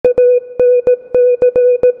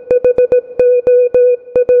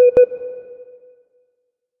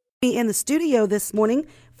In the studio this morning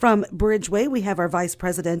from Bridgeway, we have our Vice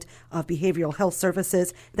President of Behavioral Health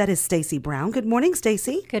Services. That is Stacy Brown. Good morning,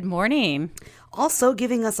 Stacy. Good morning. Also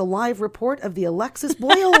giving us a live report of the Alexis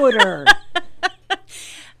boil order.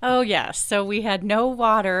 Oh, yes. So we had no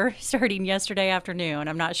water starting yesterday afternoon.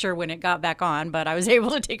 I'm not sure when it got back on, but I was able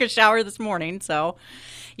to take a shower this morning. So,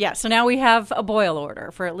 yeah. So now we have a boil order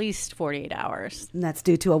for at least 48 hours. And that's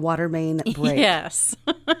due to a water main break. Yes.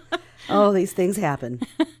 Oh, these things happen.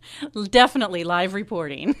 Definitely live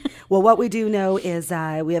reporting. Well, what we do know is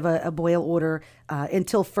we have a boil order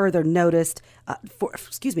until further notice.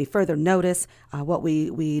 Further notice. What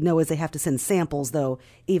we know is they have to send samples, though,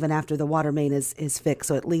 even after the water main is fixed,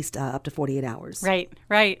 so at least up to 48 hours.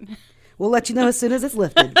 Right. We'll let you know as soon as it's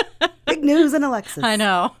lifted. Big news in Alexis. I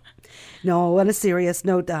know. No, on a serious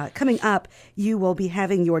note, coming up, you will be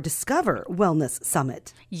having your Discover Wellness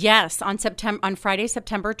Summit. Yes, on Friday,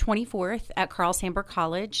 September 24th at Carl Sandburg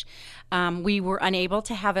College. We were unable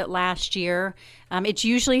to have it last year. It's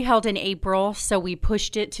usually held in April, so we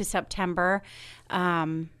pushed it to September.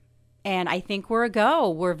 And I think we're a go.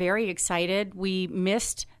 We're very excited. We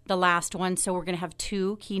missed the last one, so we're going to have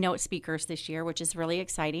 2 keynote speakers this year, which is really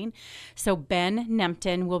exciting. So Ben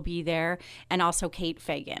Nempton will be there, and also Kate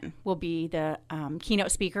Fagan will be the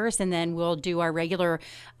keynote speakers, and then we'll do our regular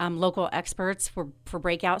local experts for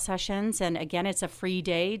breakout sessions. And again, it's a free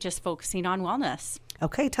day just focusing on wellness.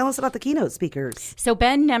 Okay, tell us about the keynote speakers. So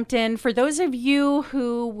Ben Nempton, for those of you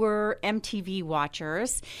who were MTV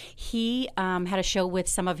watchers, he had a show with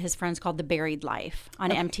some of his friends called The Buried Life on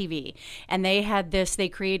MTV. And they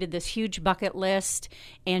created this huge bucket list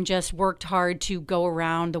and just worked hard to go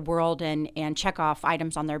around the world and check off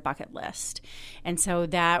items on their bucket list. And so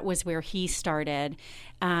that was where he started.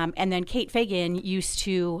 And then Kate Fagan used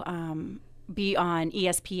to be on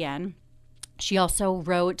ESPN. She also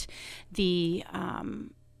wrote the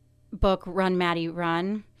book Run, Maddie,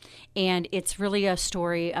 Run. And it's really it's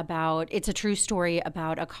a true story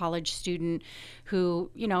about a college student who,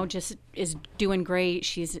 just is doing great.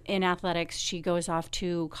 She's in athletics. She goes off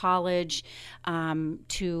to college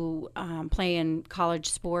to play in college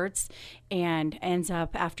sports and ends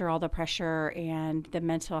up, after all the pressure and the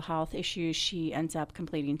mental health issues, she ends up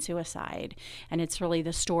completing suicide. And it's really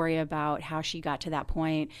the story about how she got to that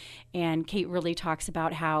point. And Kate really talks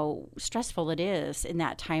about how stressful it is in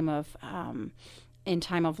that time of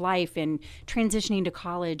life and transitioning to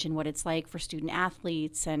college and what it's like for student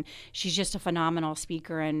athletes. And she's just a phenomenal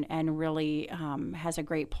speaker and really has a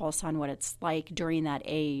great pulse on what it's like during that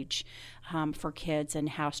age for kids and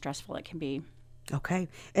how stressful it can be. Okay.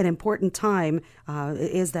 An important time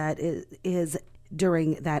is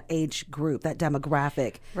during that age group, that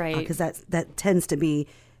demographic. Right. Because that tends to be,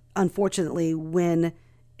 unfortunately, when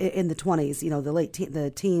in the 20s, the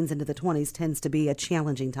teens into the 20s tends to be a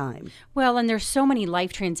challenging time. Well, and there's so many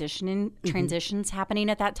life transitions happening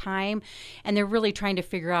at that time, and they're really trying to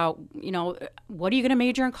figure out, what are you going to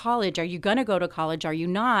major in college? Are you going to go to college? Are you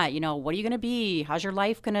not? What are you going to be? How's your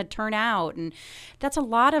life going to turn out? And that's a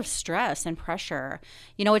lot of stress and pressure.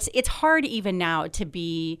 It's hard even now to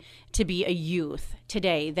be a youth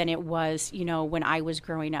today than it was, when I was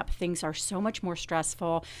growing up. Things are so much more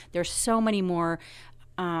stressful. There's so many more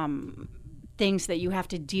things that you have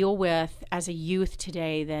to deal with as a youth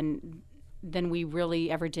today than we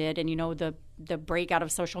really ever did. And the breakout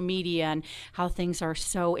of social media and how things are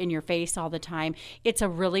so in your face all the time. It's a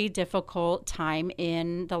really difficult time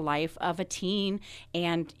in the life of a teen,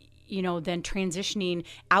 and then transitioning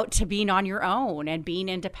out to being on your own and being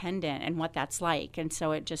independent and what that's like. And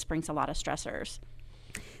so it just brings a lot of stressors.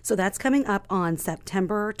 So that's coming up on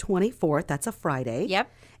September 24th. That's a Friday.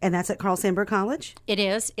 Yep. And that's at Carl Sandburg College? It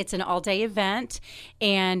is. It's an all-day event,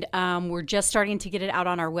 and we're just starting to get it out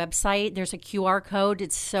on our website. There's a QR code.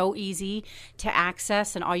 It's so easy to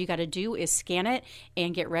access, and all you got to do is scan it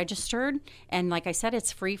and get registered. And like I said,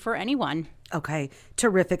 it's free for anyone. Okay.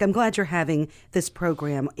 Terrific. I'm glad you're having this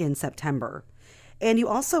program in September. And you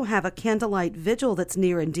also have a candlelight vigil that's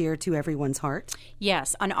near and dear to everyone's heart.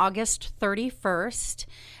 Yes, on August 31st.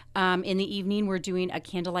 In the evening, we're doing a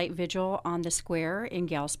candlelight vigil on the square in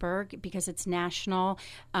Galesburg because it's National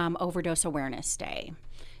Overdose Awareness Day.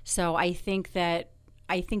 So I think that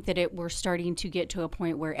we're starting to get to a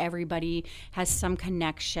point where everybody has some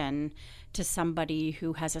connection to somebody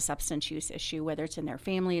who has a substance use issue, whether it's in their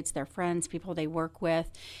family, it's their friends, people they work with.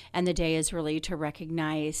 And the day is really to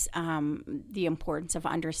recognize the importance of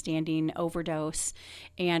understanding overdose,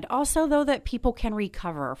 and also, though, that people can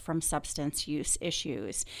recover from substance use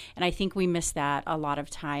issues. And I think we miss that a lot of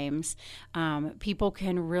times. People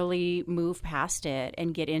can really move past it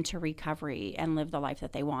and get into recovery and live the life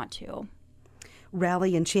that they want to.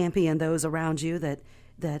 rally and champion those around you that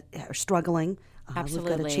are struggling.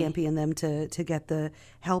 Absolutely. We've got to champion them to get the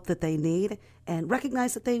help that they need and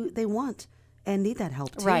recognize that they want and need that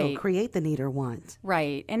help too. Right. Create the need or want.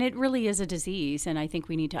 Right. And it really is a disease, and I think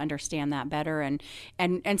we need to understand that better and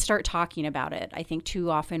start talking about it. I think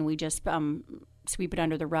too often we just sweep it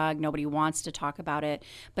under the rug. Nobody wants to talk about it,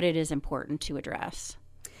 but it is important to address.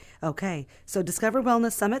 Okay, so Discover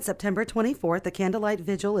Wellness Summit, September 24th. The Candlelight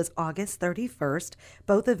Vigil is August 31st.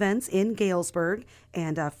 Both events in Galesburg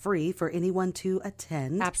and free for anyone to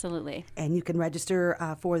attend. Absolutely. And you can register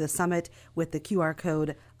for the summit with the QR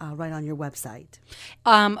code right on your website.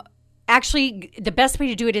 Actually, the best way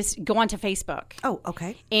to do it is go onto Facebook. Oh,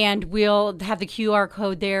 okay. And we'll have the QR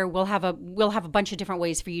code there. We'll have a bunch of different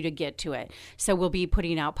ways for you to get to it. So we'll be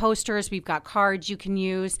putting out posters. We've got cards you can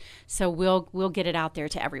use. So we'll get it out there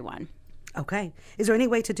to everyone. Okay. Is there any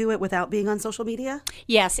way to do it without being on social media?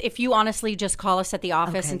 Yes. If you honestly just call us at the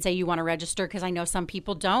office Okay. and say you want to register, because I know some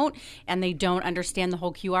people don't and they don't understand the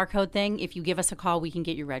whole QR code thing. If you give us a call, we can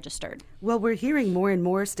get you registered. Well, we're hearing more and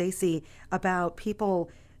more, Stacy, about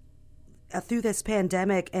people through this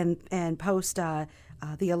pandemic and post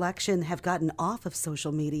the election have gotten off of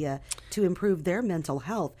social media to improve their mental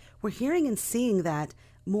health. We're hearing and seeing that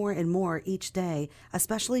more and more each day,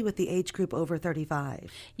 especially with the age group over 35.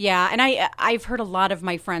 Yeah, and I've heard a lot of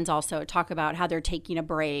my friends also talk about how they're taking a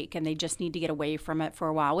break and they just need to get away from it for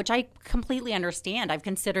a while, which I completely understand. I've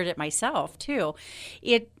considered it myself too.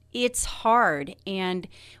 It's hard, and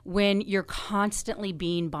when you're constantly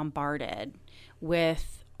being bombarded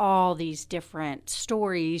with all these different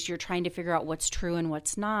stories, you're trying to figure out what's true and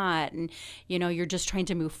what's not, and you're just trying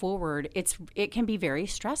to move forward. It can be very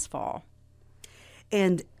stressful.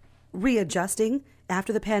 And readjusting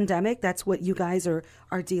after the pandemic, that's what you guys are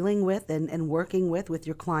dealing with and working with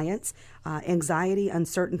your clients. Anxiety,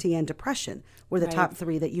 uncertainty, and depression were the Right. top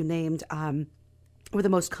three that you named were the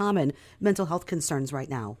most common mental health concerns right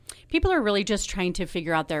now. People are really just trying to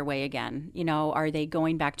figure out their way again. Are they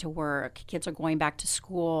going back to work? Kids are going back to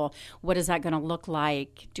school. What is that going to look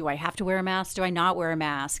like? Do I have to wear a mask? Do I not wear a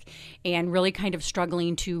mask? And really kind of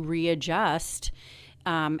struggling to readjust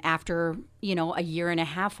after, a year and a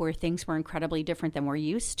half where things were incredibly different than we're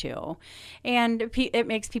used to. And it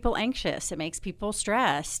makes people anxious. It makes people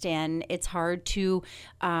stressed. And it's hard to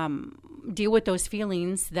deal with those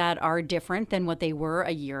feelings that are different than what they were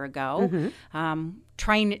a year ago. Mm-hmm.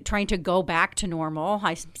 Trying to go back to normal,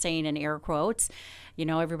 I'm saying in air quotes.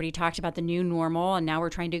 Everybody talked about the new normal, and now we're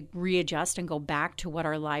trying to readjust and go back to what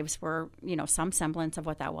our lives were, some semblance of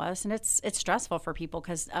what that was. And it's stressful for people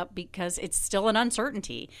because it's still an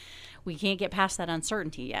uncertainty. We can't get past that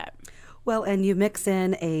uncertainty yet. Well, and you mix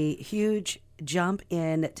in a huge jump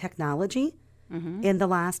in technology mm-hmm. in the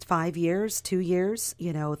last 5 years, 2 years,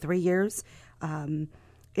 3 years.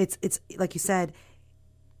 It's like you said,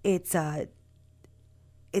 it's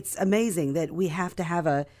amazing that we have to have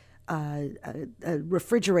a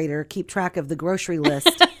refrigerator keep track of the grocery list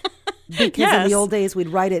because Yes. in the old days we'd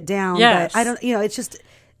write it down. Yes. But I don't,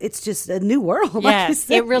 it's just a new world. Like Yes, you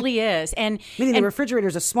said. it really is. Meaning the refrigerator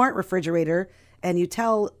is a smart refrigerator, and you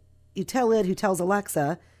tell it who tells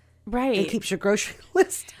Alexa. Right. It keeps your grocery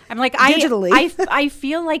list. I'm like, digitally. I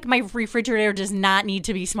feel like my refrigerator does not need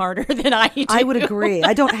to be smarter than I do. I would agree.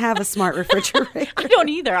 I don't have a smart refrigerator. I don't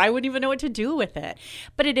either. I wouldn't even know what to do with it.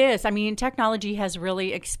 But it is. I mean, technology has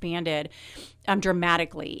really expanded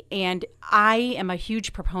dramatically. And I am a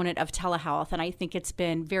huge proponent of telehealth, and I think it's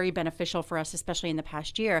been very beneficial for us, especially in the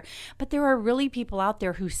past year. But there are really people out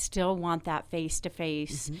there who still want that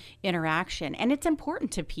face-to-face mm-hmm. interaction. And it's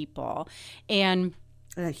important to people. And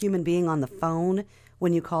a human being on the phone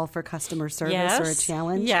when you call for customer service yes, or a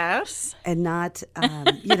challenge. Yes. And not,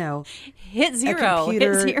 hit zero.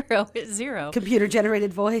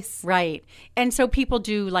 Computer-generated voice. Right. And so people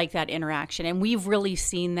do like that interaction. And we've really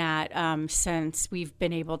seen that since we've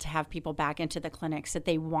been able to have people back into the clinics, that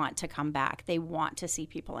they want to come back. They want to see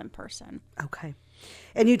people in person. Okay.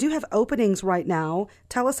 And you do have openings right now.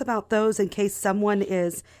 Tell us about those in case someone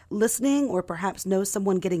is listening or perhaps knows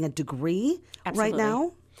someone getting a degree Absolutely. right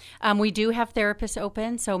now. We do have therapists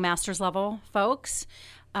open, so master's level folks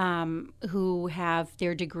who have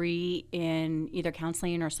their degree in either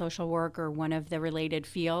counseling or social work or one of the related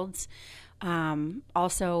fields.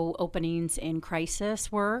 Also openings in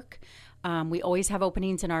crisis work. We always have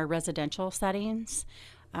openings in our residential settings.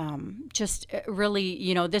 Just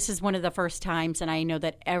really, this is one of the first times, and I know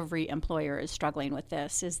that every employer is struggling with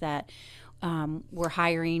this, is that we're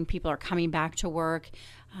hiring, people are coming back to work,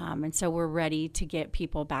 and so we're ready to get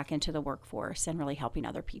people back into the workforce and really helping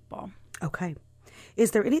other people. Okay.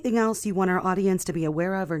 Is there anything else you want our audience to be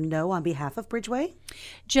aware of or know on behalf of Bridgeway?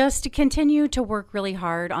 Just to continue to work really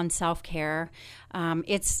hard on self-care.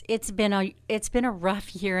 It's been a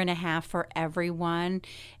rough year and a half for everyone,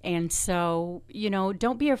 and so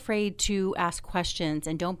don't be afraid to ask questions,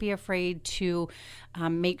 and don't be afraid to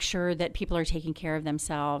make sure that people are taking care of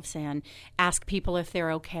themselves, and ask people if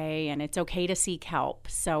they're okay, and it's okay to seek help.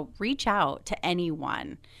 So reach out to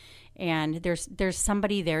anyone. And there's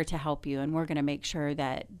somebody there to help you, and we're going to make sure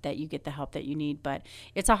that you get the help that you need. But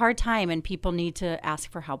it's a hard time, and people need to ask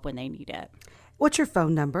for help when they need it. What's your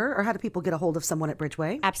phone number, or how do people get a hold of someone at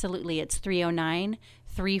Bridgeway? Absolutely. It's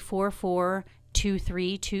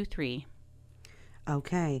 309-344-2323.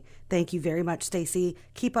 Okay. Thank you very much, Stacy.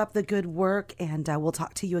 Keep up the good work, and we'll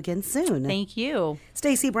talk to you again soon. Thank you.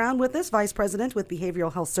 Stacy Brown with us, Vice President with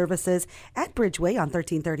Behavioral Health Services at Bridgeway on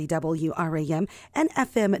 1330 WRAM and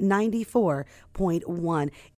FM 94.1.